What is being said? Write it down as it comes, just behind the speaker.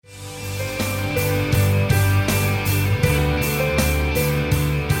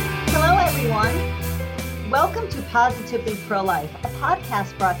Positively Pro-Life, a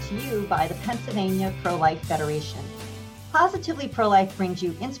podcast brought to you by the Pennsylvania Pro-Life Federation. Positively Pro-Life brings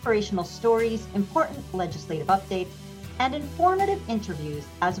you inspirational stories, important legislative updates, and informative interviews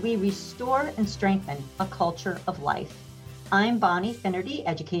as we restore and strengthen a culture of life. I'm Bonnie Finnerty,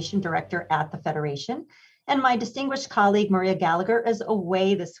 Education Director at the Federation, and my distinguished colleague Maria Gallagher is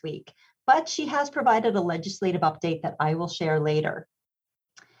away this week, but she has provided a legislative update that I will share later.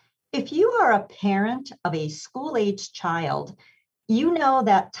 If you are a parent of a school-aged child, you know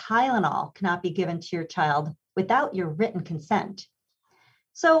that Tylenol cannot be given to your child without your written consent.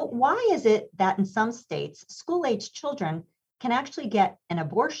 So why is it that in some states, school-aged children can actually get an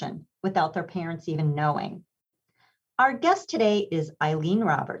abortion without their parents even knowing? Our guest today is Eileen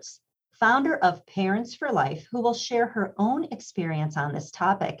Roberts, founder of Parents for Life, who will share her own experience on this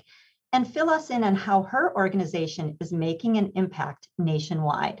topic and fill us in on how her organization is making an impact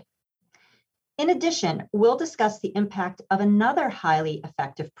nationwide. In addition, we'll discuss the impact of another highly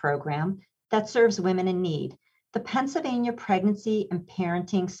effective program that serves women in need, the Pennsylvania Pregnancy and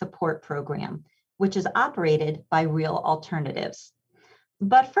Parenting Support Program, which is operated by Real Alternatives.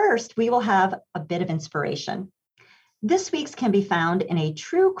 But first, we will have a bit of inspiration. This week's can be found in a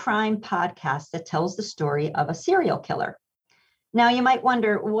true crime podcast that tells the story of a serial killer. Now, you might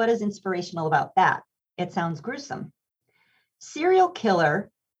wonder, what is inspirational about that? It sounds gruesome. Serial Killer,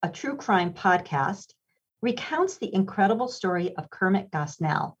 a true crime podcast, recounts the incredible story of Kermit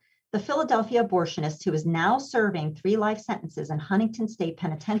Gosnell, the Philadelphia abortionist who is now serving 3 life sentences in Huntington State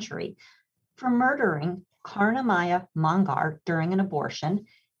Penitentiary for murdering Karnamaya Mongar during an abortion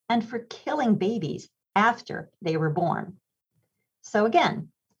and for killing babies after they were born. So again,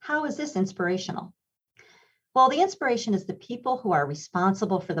 how is this inspirational? Well, the inspiration is the people who are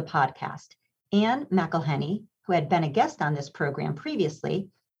responsible for the podcast. Anne McElhenney, who had been a guest on this program previously,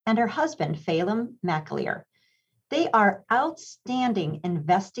 and her husband, Phelim McAleer. They are outstanding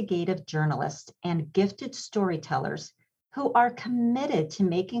investigative journalists and gifted storytellers who are committed to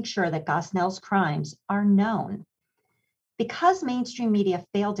making sure that Gosnell's crimes are known. Because mainstream media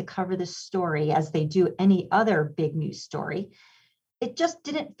failed to cover this story as they do any other big news story, it just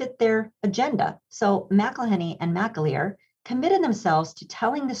didn't fit their agenda. So McElhenney and McAleer committed themselves to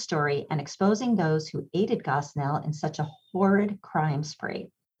telling the story and exposing those who aided Gosnell in such a horrid crime spree.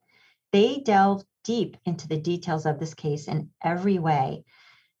 They delved deep into the details of this case in every way.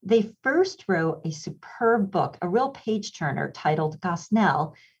 They first wrote a superb book, a real page-turner titled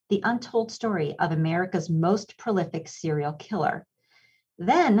Gosnell, The Untold Story of America's Most Prolific Serial Killer.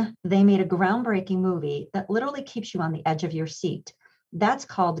 Then they made a groundbreaking movie that literally keeps you on the edge of your seat. That's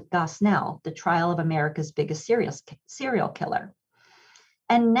called Gosnell, The Trial of America's Biggest Serial Killer.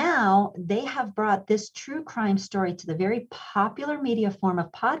 And now they have brought this true crime story to the very popular media form of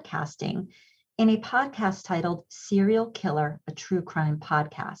podcasting in a podcast titled Serial Killer, a True Crime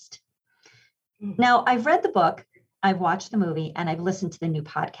Podcast. Now, I've read the book, I've watched the movie, and I've listened to the new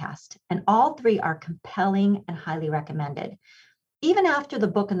podcast, and all 3 are compelling and highly recommended. Even after the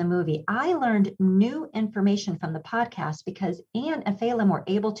book and the movie, I learned new information from the podcast because Anne and Phelim were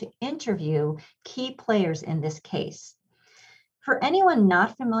able to interview key players in this case. For anyone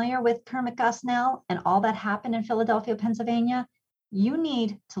not familiar with Kermit Gosnell and all that happened in Philadelphia, Pennsylvania, you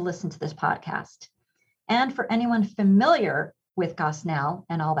need to listen to this podcast. And for anyone familiar with Gosnell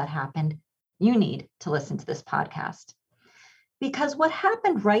and all that happened, you need to listen to this podcast. Because what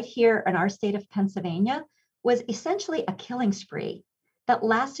happened right here in our state of Pennsylvania was essentially a killing spree that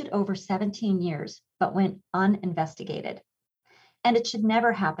lasted over 17 years, but went uninvestigated. And it should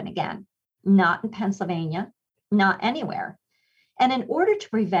never happen again, not in Pennsylvania, not anywhere. And in order to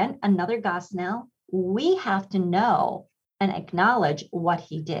prevent another Gosnell, we have to know and acknowledge what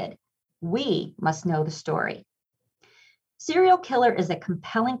he did. We must know the story. Serial Killer is a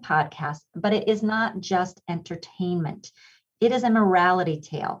compelling podcast, but it is not just entertainment. It is a morality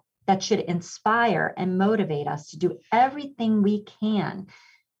tale that should inspire and motivate us to do everything we can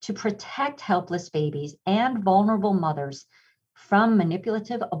to protect helpless babies and vulnerable mothers from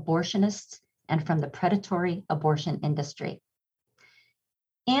manipulative abortionists and from the predatory abortion industry.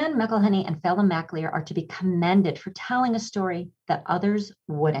 Anne McElhenney and Phelim McAleer are to be commended for telling a story that others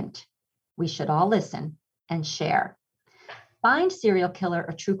wouldn't. We should all listen and share. Find Serial Killer,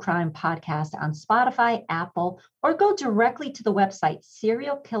 a True Crime Podcast on Spotify, Apple, or go directly to the website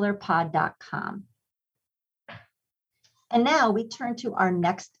serialkillerpod.com. And now we turn to our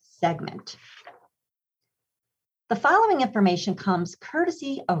next segment. The following information comes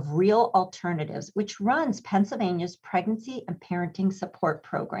courtesy of Real Alternatives, which runs Pennsylvania's Pregnancy and Parenting Support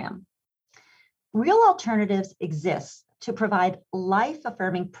Program. Real Alternatives exists to provide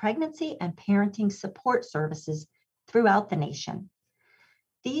life-affirming pregnancy and parenting support services throughout the nation.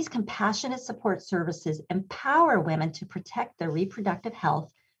 These compassionate support services empower women to protect their reproductive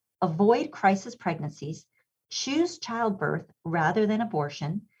health, avoid crisis pregnancies, choose childbirth rather than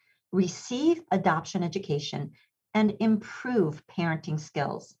abortion, receive adoption education, and improve parenting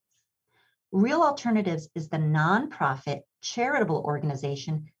skills. Real Alternatives is the nonprofit charitable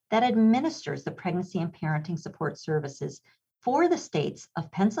organization that administers the pregnancy and parenting support services for the states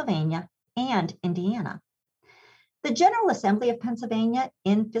of Pennsylvania and Indiana. The General Assembly of Pennsylvania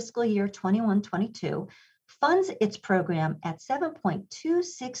in fiscal year 21-22 funds its program at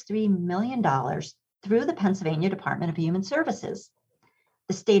 $7.263 million through the Pennsylvania Department of Human Services.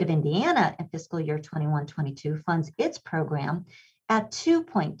 The state of Indiana in fiscal year 21-22 funds its program at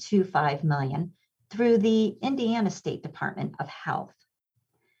 $2.25 million through the Indiana State Department of Health.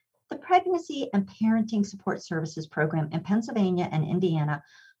 The Pregnancy and Parenting Support Services program in Pennsylvania and Indiana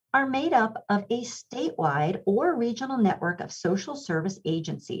are made up of a statewide or regional network of social service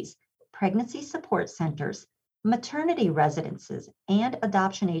agencies, pregnancy support centers, maternity residences, and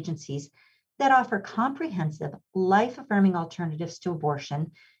adoption agencies that offer comprehensive, life-affirming alternatives to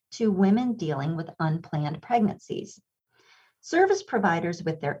abortion to women dealing with unplanned pregnancies. Service providers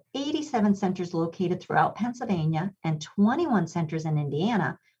with their 87 centers located throughout Pennsylvania and 21 centers in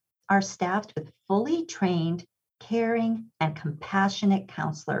Indiana are staffed with fully trained, caring, and compassionate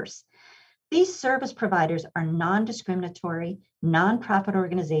counselors. These service providers are non-discriminatory, nonprofit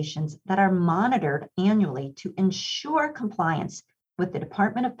organizations that are monitored annually to ensure compliance with the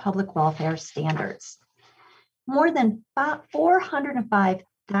Department of Public Welfare standards. More than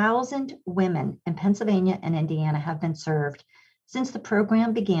 405,000 women in Pennsylvania and Indiana have been served since the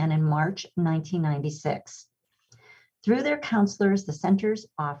program began in March 1996. Through their counselors, the centers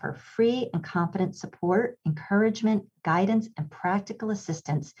offer free and confident support, encouragement, guidance, and practical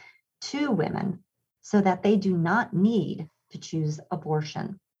assistance to women so that they do not need to choose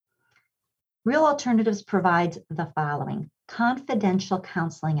abortion. Real Alternatives provides the following: confidential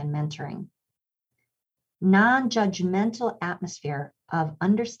counseling and mentoring, non-judgmental atmosphere of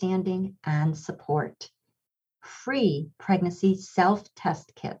understanding and support, free pregnancy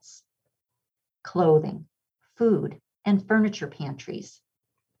self-test kits, clothing, food, and furniture pantries,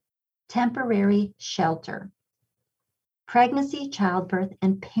 temporary shelter, pregnancy, childbirth,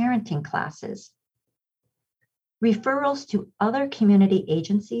 and parenting classes, referrals to other community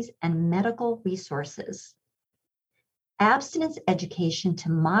agencies and medical resources, abstinence education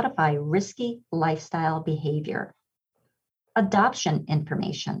to modify risky lifestyle behavior, adoption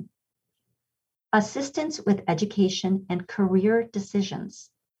information, assistance with education and career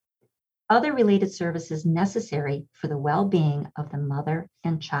decisions, other related services necessary for the well-being of the mother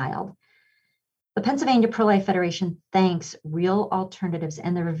and child. The Pennsylvania Pro-Life Federation thanks Real Alternatives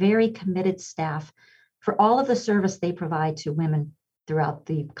and their very committed staff for all of the service they provide to women throughout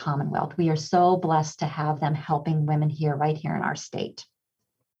the Commonwealth. We are so blessed to have them helping women right here in our state.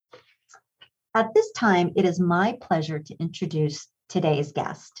 At this time, it is my pleasure to introduce today's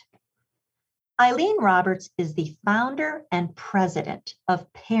guest. Eileen Roberts is the founder and president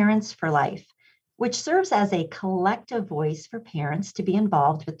of Parents for Life, which serves as a collective voice for parents to be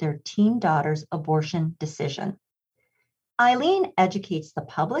involved with their teen daughter's abortion decision. Eileen educates the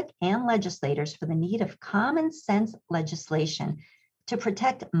public and legislators for the need of common sense legislation to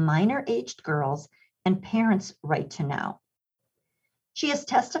protect minor-aged girls and parents' right to know. She has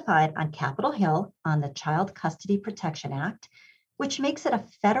testified on Capitol Hill on the Child Custody Protection Act, which makes it a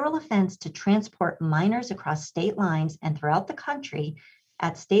federal offense to transport minors across state lines and throughout the country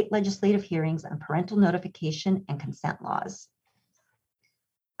at state legislative hearings on parental notification and consent laws.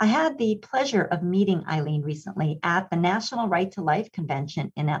 I had the pleasure of meeting Eileen recently at the National Right to Life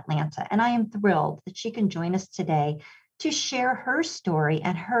Convention in Atlanta, and I am thrilled that she can join us today to share her story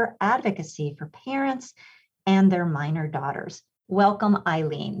and her advocacy for parents and their minor daughters. Welcome,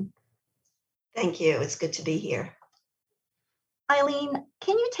 Eileen. Thank you. It's good to be here. Eileen,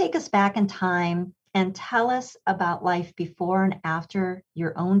 can you take us back in time and tell us about life before and after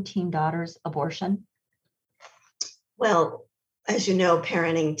your own teen daughter's abortion? Well, as you know,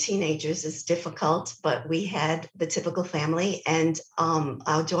 parenting teenagers is difficult, but we had the typical family, and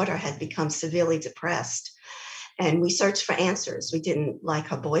our daughter had become severely depressed. And we searched for answers. We didn't like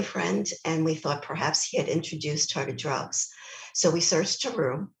her boyfriend, and we thought perhaps he had introduced her to drugs. So we searched her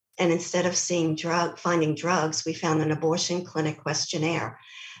room, and instead of finding drugs, we found an abortion clinic questionnaire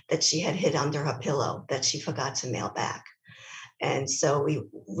that she had hid under her pillow that she forgot to mail back. And so we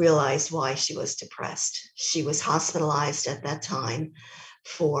realized why she was depressed. She was hospitalized at that time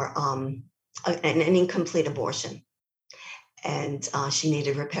for an incomplete abortion. and she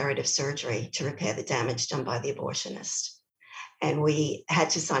needed reparative surgery to repair the damage done by the abortionist. And we had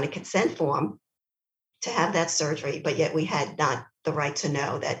to sign a consent form to have that surgery, but yet we had not the right to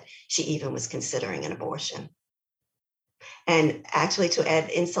know that she even was considering an abortion. And actually, to add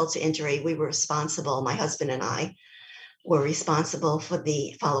insult to injury, we were responsible, my husband and I were responsible for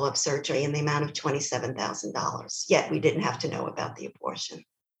the follow-up surgery in the amount of $27,000. Yet we didn't have to know about the abortion.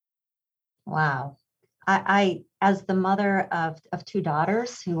 Wow. I as the mother of two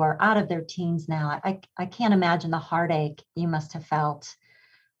daughters who are out of their teens now, I can't imagine the heartache you must have felt.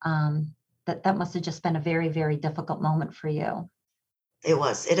 That must have just been a very, very difficult moment for you. It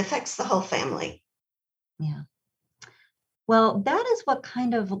was. It affects the whole family. Yeah. Well, that is what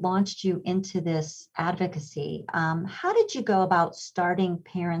kind of launched you into this advocacy. How did you go about starting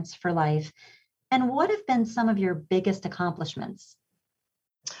Parents for Life? And what have been some of your biggest accomplishments?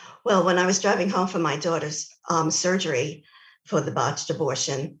 Well, when I was driving home from my daughter's surgery for the botched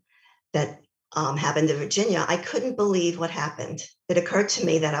abortion that happened in Virginia, I couldn't believe what happened. It occurred to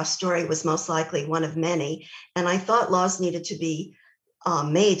me that our story was most likely one of many, and I thought laws needed to be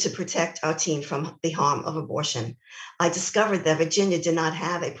made to protect our teen from the harm of abortion. I discovered that Virginia did not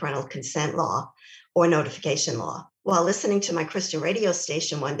have a parental consent law or notification law. While listening to my Christian radio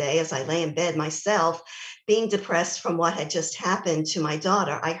station one day as I lay in bed myself, being depressed from what had just happened to my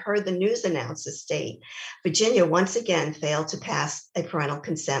daughter, I heard the news announcer state, Virginia once again failed to pass a parental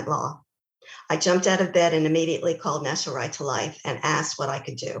consent law. I jumped out of bed and immediately called National Right to Life and asked what I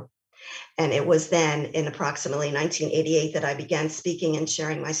could do. And it was then in approximately 1988 that I began speaking and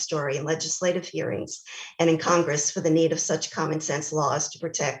sharing my story in legislative hearings and in Congress for the need of such common sense laws to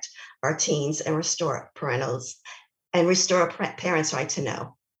protect our teens and restore parents' right to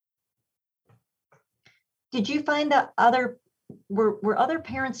know. Did you find that were other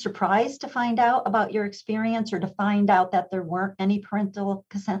parents surprised to find out about your experience or to find out that there weren't any parental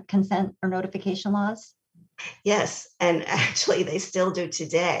consent or notification laws? Yes, and actually they still do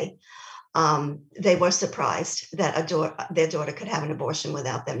today. They were surprised that their daughter could have an abortion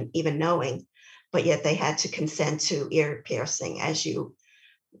without them even knowing, but yet they had to consent to ear piercing, as you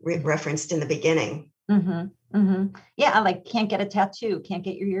referenced in the beginning. Mm-hmm, mm-hmm. Yeah, like can't get a tattoo, can't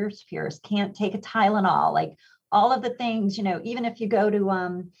get your ears pierced, can't take a Tylenol, like all of the things, even if you go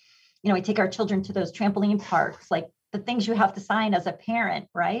to, we take our children to those trampoline parks, like the things you have to sign as a parent,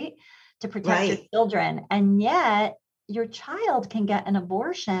 right? To protect your children. And yet your child can get an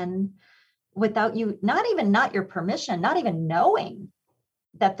abortion without you, not your permission, not even knowing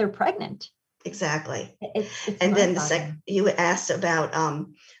that they're pregnant. Exactly. It's and then you asked about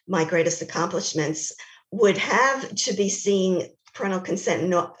my greatest accomplishments would have to be seeing parental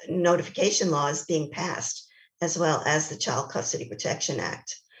consent notification laws being passed, as well as the Child Custody Protection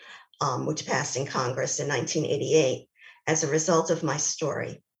Act, which passed in Congress in 1988 as a result of my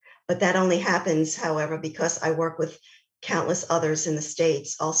story. But that only happens, however, because I work with countless others in the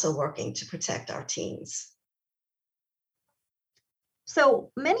states also working to protect our teens.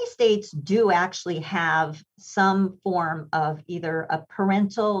 So many states do actually have some form of either a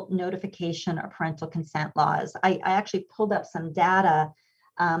parental notification or parental consent laws. I actually pulled up some data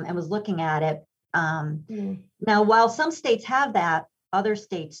and was looking at it. Now, while some states have that, other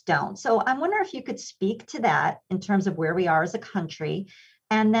states don't. So I wonder if you could speak to that in terms of where we are as a country,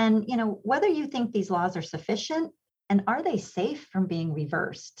 and then, whether you think these laws are sufficient and are they safe from being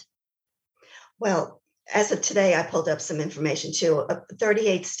reversed? Well, as of today, I pulled up some information too.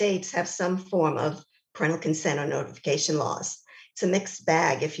 38 states have some form of parental consent or notification laws. It's a mixed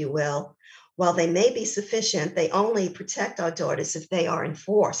bag, if you will. While they may be sufficient, they only protect our daughters if they are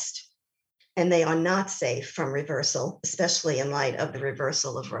enforced, and they are not safe from reversal, especially in light of the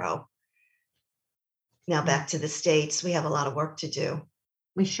reversal of Roe. Now back to the states, we have a lot of work to do.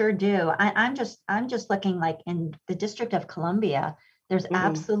 We sure do. I'm just looking, like in the District of Columbia, there's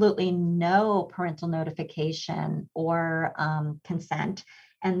absolutely no parental notification or consent.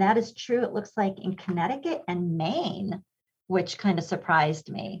 And that is true, it looks like, in Connecticut and Maine, which kind of surprised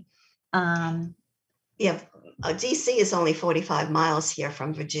me. DC is only 45 miles here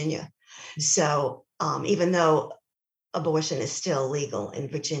from Virginia. So even though abortion is still legal in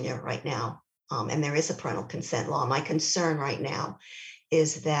Virginia right now, and there is a parental consent law, my concern right now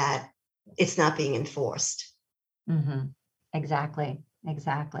is that it's not being enforced. Mm-hmm. Exactly.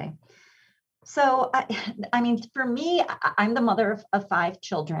 So, I mean, for me, I'm the mother of 5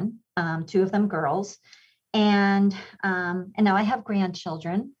 children, 2 of them girls, and now I have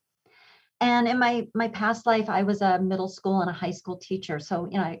grandchildren. And in my past life, I was a middle school and a high school teacher. So,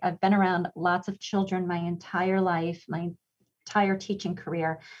 I've been around lots of children my entire life, my entire teaching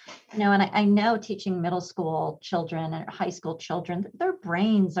career, and I know teaching middle school children and high school children, their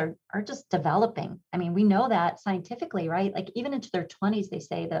brains are just developing. I mean, we know that scientifically, right? Like even into their 20s, they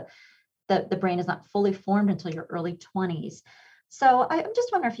say the brain is not fully formed until your early 20s. So I'm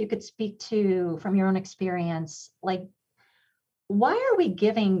just wondering if you could speak to, from your own experience, like, why are we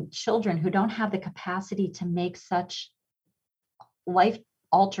giving children who don't have the capacity to make such life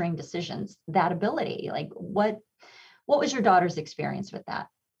altering decisions that ability? Like what was your daughter's experience with that?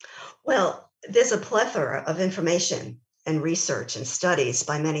 Well, there's a plethora of information and research and studies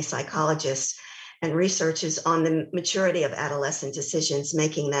by many psychologists and researchers on the maturity of adolescent decisions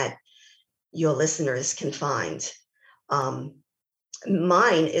making that your listeners can find. Um,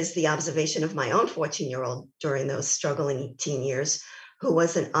 Mine is the observation of my own 14-year-old during those struggling teen years, who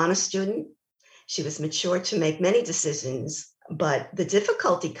was an honest student. She was mature to make many decisions, but the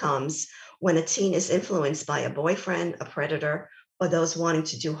difficulty comes when a teen is influenced by a boyfriend, a predator, or those wanting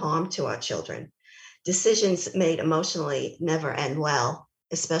to do harm to our children. Decisions made emotionally never end well,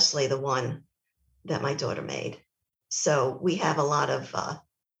 especially the one that my daughter made. So we have a lot of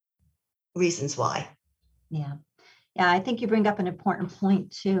reasons why. Yeah. Yeah, I think you bring up an important point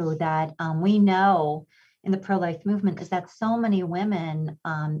too, that we know in the pro-life movement is that so many women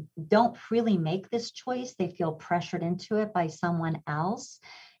don't freely make this choice. They feel pressured into it by someone else.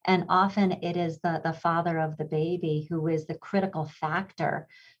 And often it is the father of the baby who is the critical factor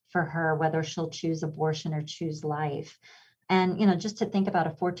for her, whether she'll choose abortion or choose life. And, just to think about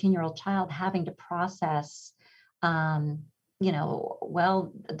a 14-year-old child having to process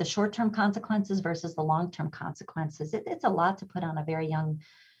well, the short-term consequences versus the long-term consequences. It's a lot to put on a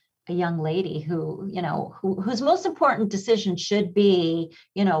young lady whose most important decision should be,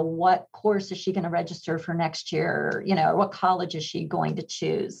 what course is she going to register for next year? What college is she going to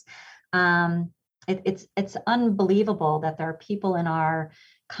choose? It's unbelievable that there are people in our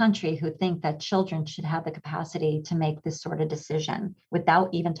country who think that children should have the capacity to make this sort of decision without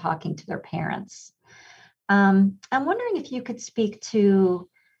even talking to their parents. I'm wondering if you could speak to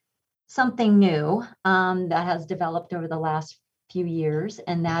something new that has developed over the last few years,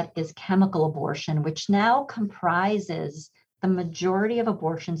 and that is chemical abortion, which now comprises the majority of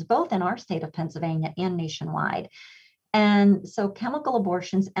abortions, both in our state of Pennsylvania and nationwide. And so chemical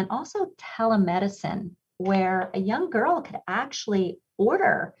abortions and also telemedicine, where a young girl could actually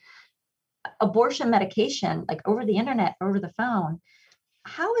order abortion medication like over the internet, over the phone.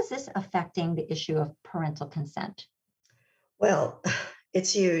 How is this affecting the issue of parental consent? Well,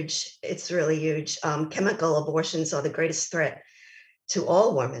 it's huge. It's really huge. Chemical abortions are the greatest threat to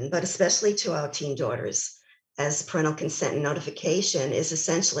all women, but especially to our teen daughters, as parental consent and notification is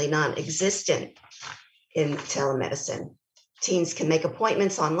essentially non-existent in telemedicine. Teens can make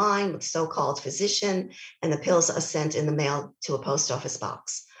appointments online with so-called physician, and the pills are sent in the mail to a post office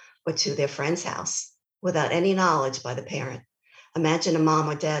box or to their friend's house without any knowledge by the parent. Imagine a mom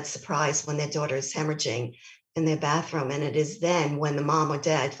or dad's surprise when their daughter is hemorrhaging in their bathroom, and it is then when the mom or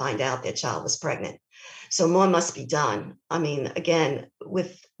dad find out their child was pregnant. So more must be done. I mean, again,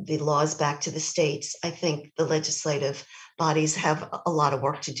 with the laws back to the states, I think the legislative bodies have a lot of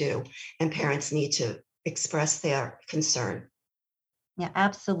work to do, and parents need to express their concern. Yeah,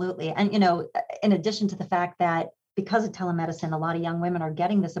 absolutely. And, in addition to the fact that because of telemedicine, a lot of young women are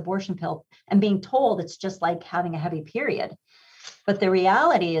getting this abortion pill and being told it's just like having a heavy period. But the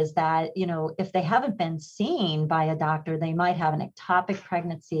reality is that, if they haven't been seen by a doctor, they might have an ectopic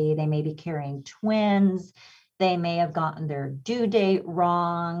pregnancy. They may be carrying twins. They may have gotten their due date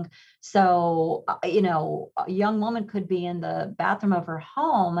wrong. So, a young woman could be in the bathroom of her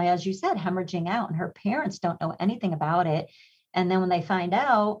home, as you said, hemorrhaging out, and her parents don't know anything about it. And then when they find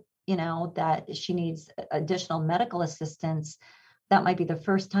out, that she needs additional medical assistance, that might be the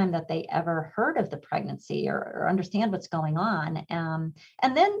first time that they ever heard of the pregnancy or understand what's going on. And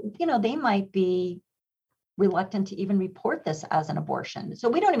then, they might be reluctant to even report this as an abortion. So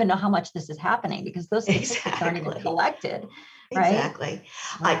we don't even know how much this is happening because those statistics aren't even collected, right? Exactly.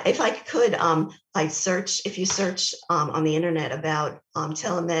 If I could, I'd search, if you search on the internet about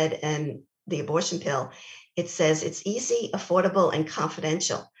telemed and the abortion pill, it says it's easy, affordable, and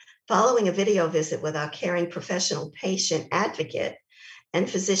confidential. Following a video visit with our caring professional patient advocate and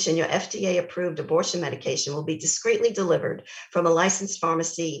physician, your FDA-approved abortion medication will be discreetly delivered from a licensed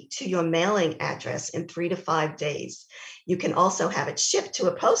pharmacy to your mailing address in 3 to 5 days. You can also have it shipped to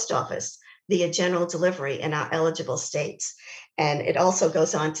a post office via general delivery in our eligible states. And it also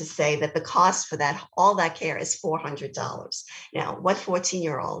goes on to say that the cost for that, all that care, is $400. Now, what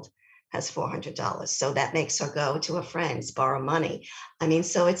 14-year-old has $400? So that makes her go to her friends, borrow money. I mean,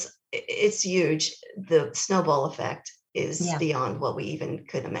 so it's huge, the snowball effect. is Yeah. beyond what we even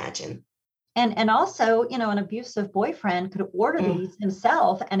could imagine. And also, an abusive boyfriend could order Mm, these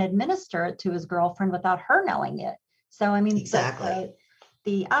himself and administer it to his girlfriend without her knowing it. So, I mean, exactly.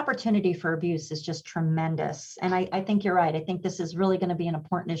 the opportunity for abuse is just tremendous. And I think you're right. I think this is really going to be an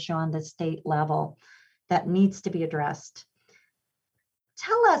important issue on the state level that needs to be addressed.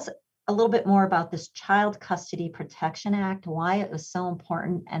 Tell us a little bit more about this Child Custody Protection Act, why it was so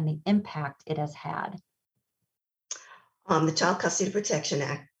important, and the impact it has had. The Child Custody Protection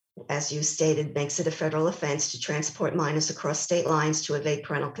Act, as you stated, makes it a federal offense to transport minors across state lines to evade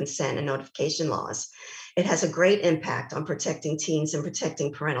parental consent and notification laws. It has a great impact on protecting teens and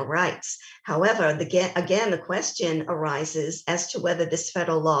protecting parental rights. However, again, the question arises as to whether this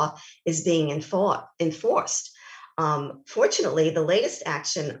federal law is being enforced. Fortunately, the latest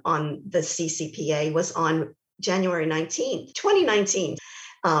action on the CCPA was on January 19th, 2019.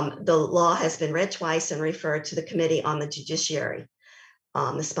 The law has been read twice and referred to the Committee on the Judiciary.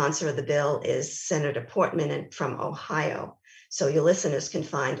 The sponsor of the bill is Senator Portman from Ohio. So your listeners can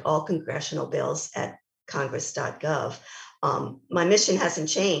find all congressional bills at congress.gov. My mission hasn't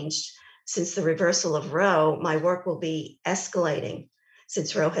changed. Since the reversal of Roe, my work will be escalating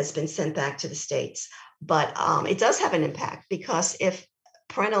since Roe has been sent back to the states. But it does have an impact, because if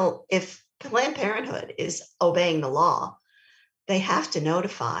Planned Parenthood is obeying the law, they have to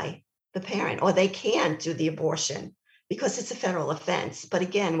notify the parent, or they can do the abortion, because it's a federal offense. But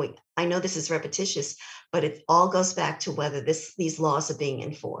again, I know this is repetitious, but it all goes back to whether these laws are being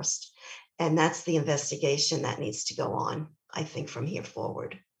enforced. And that's the investigation that needs to go on, I think, from here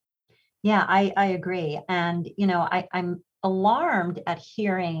forward. Yeah, I agree. And, I'm alarmed at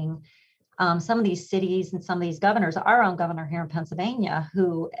hearing some of these cities and some of these governors, our own governor here in Pennsylvania,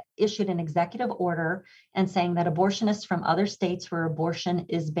 who issued an executive order and saying that abortionists from other states where abortion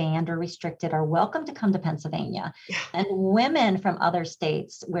is banned or restricted are welcome to come to Pennsylvania. Yeah. And women from other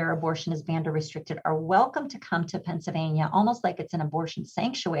states where abortion is banned or restricted are welcome to come to Pennsylvania, almost like it's an abortion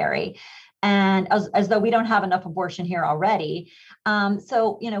sanctuary. And as though we don't have enough abortion here already.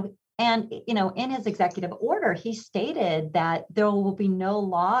 And, in his executive order, he stated that there will be no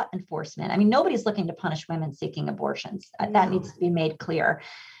law enforcement. I mean, nobody's looking to punish women seeking abortions. No. That needs to be made clear.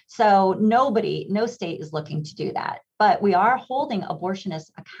 So no state is looking to do that. But we are holding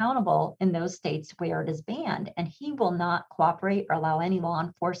abortionists accountable in those states where it is banned, and he will not cooperate or allow any law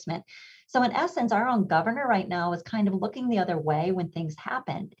enforcement. So in essence, our own governor right now is kind of looking the other way when things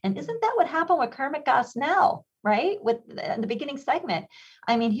happened. And isn't that what happened with Kermit Gosnell, right? With the beginning segment.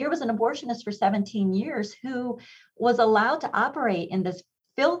 I mean, here was an abortionist for 17 years who was allowed to operate in this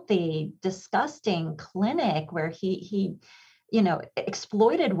filthy, disgusting clinic where he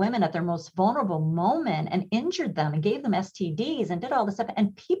exploited women at their most vulnerable moment and injured them and gave them STDs and did all this stuff.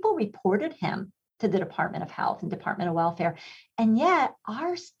 And people reported him to the Department of Health and Department of Welfare. And yet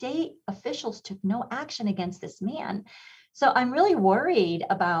our state officials took no action against this man. So I'm really worried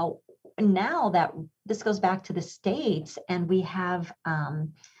about now that this goes back to the states and we have,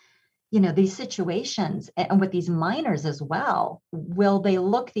 these situations and with these minors as well. Will they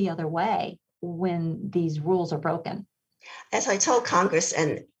look the other way when these rules are broken? As I told Congress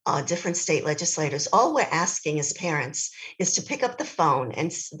and different state legislators, all we're asking as parents is to pick up the phone,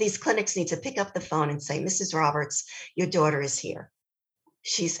 and these clinics need to pick up the phone and say, Mrs. Roberts, your daughter is here.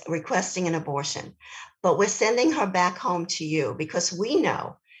 She's requesting an abortion, but we're sending her back home to you because we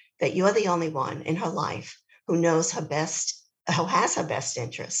know that you're the only one in her life who knows who has her best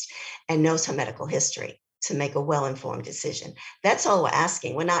interest and knows her medical history to make a well-informed decision. That's all we're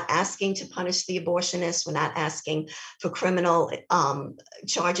asking. We're not asking to punish the abortionist. We're not asking for criminal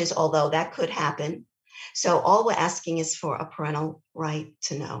charges, although that could happen. So all we're asking is for a parental right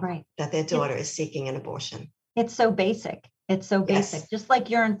to know that their daughter is seeking an abortion. It's so basic. It's so basic. Yes. Just like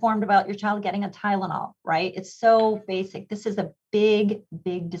you're informed about your child getting a Tylenol, right? It's so basic. This is a big,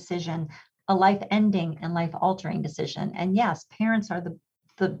 big decision, a life-ending and life-altering decision. And yes, parents are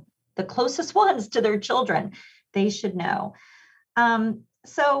the closest ones to their children. They should know.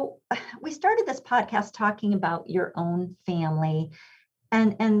 So we started this podcast talking about your own family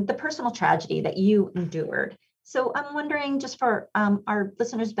and the personal tragedy that you endured. So I'm wondering, just for our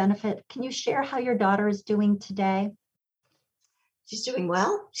listeners' benefit, can you share how your daughter is doing today? She's doing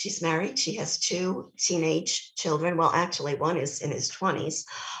well. She's married. She has 2 teenage children. Well, actually, one is in his 20s.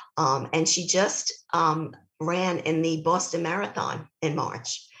 And she just ran in the Boston Marathon in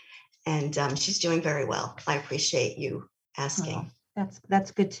March. And she's doing very well. I appreciate you asking. Oh,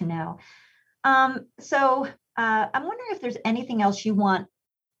 that's good to know. So I'm wondering if there's anything else you want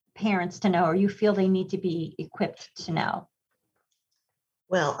parents to know or you feel they need to be equipped to know.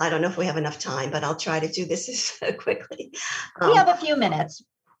 Well, I don't know if we have enough time, but I'll try to do this quickly. We have a few minutes.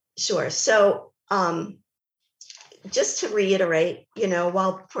 Sure. So just to reiterate,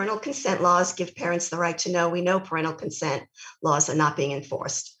 while parental consent laws give parents the right to know, we know parental consent laws are not being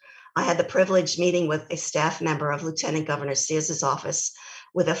enforced. I had the privilege meeting with a staff member of Lieutenant Governor Sears's office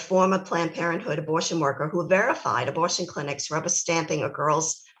with a former Planned Parenthood abortion worker who verified abortion clinics rubber stamping a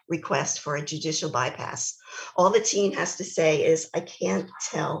girl's request for a judicial bypass. All the teen has to say is, I can't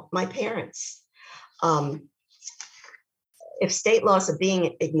tell my parents. If state laws are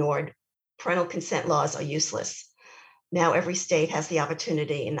being ignored, parental consent laws are useless. Now every state has the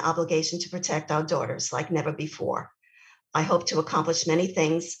opportunity and obligation to protect our daughters like never before. I hope to accomplish many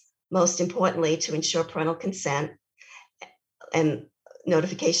things, most importantly, to ensure parental consent and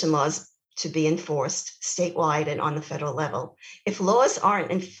notification laws to be enforced statewide and on the federal level. If laws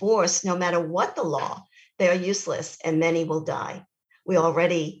aren't enforced, no matter what the law, they are useless and many will die. We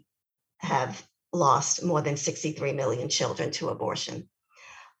already have lost more than 63 million children to abortion.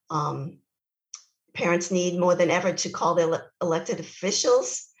 Parents need more than ever to call their elected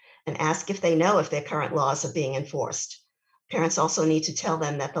officials and ask if they know if their current laws are being enforced. Parents also need to tell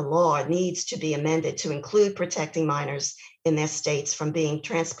them that the law needs to be amended to include protecting minors in their states from being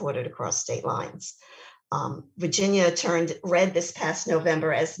transported across state lines. Virginia turned red this past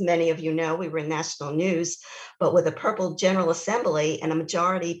November. As many of you know, we were in national news, but with a purple General Assembly and a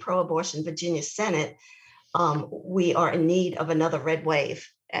majority pro-abortion Virginia Senate, we are in need of another red wave.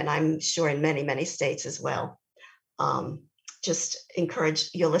 And I'm sure in many, many states as well. Just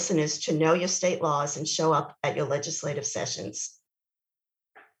encourage your listeners to know your state laws and show up at your legislative sessions.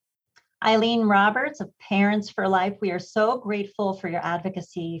 Eileen Roberts of Parents for Life, we are so grateful for your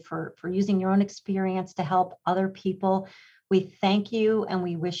advocacy, for using your own experience to help other people. We thank you and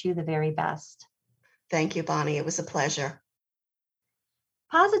we wish you the very best. Thank you, Bonnie. It was a pleasure.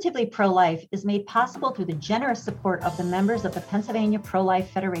 Positively Pro-Life is made possible through the generous support of the members of the Pennsylvania Pro-Life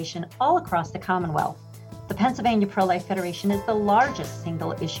Federation all across the Commonwealth. The Pennsylvania Pro-Life Federation is the largest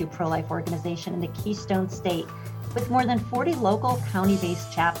single-issue pro-life organization in the Keystone State, with more than 40 local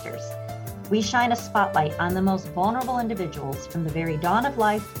county-based chapters. We shine a spotlight on the most vulnerable individuals from the very dawn of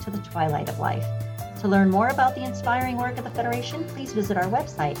life to the twilight of life. To learn more about the inspiring work of the Federation, please visit our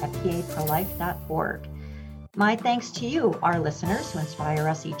website at paprolife.org. My thanks to you, our listeners, who inspire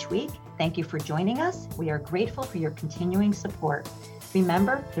us each week. Thank you for joining us. We are grateful for your continuing support.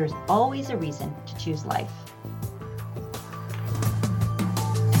 Remember, there's always a reason to choose life.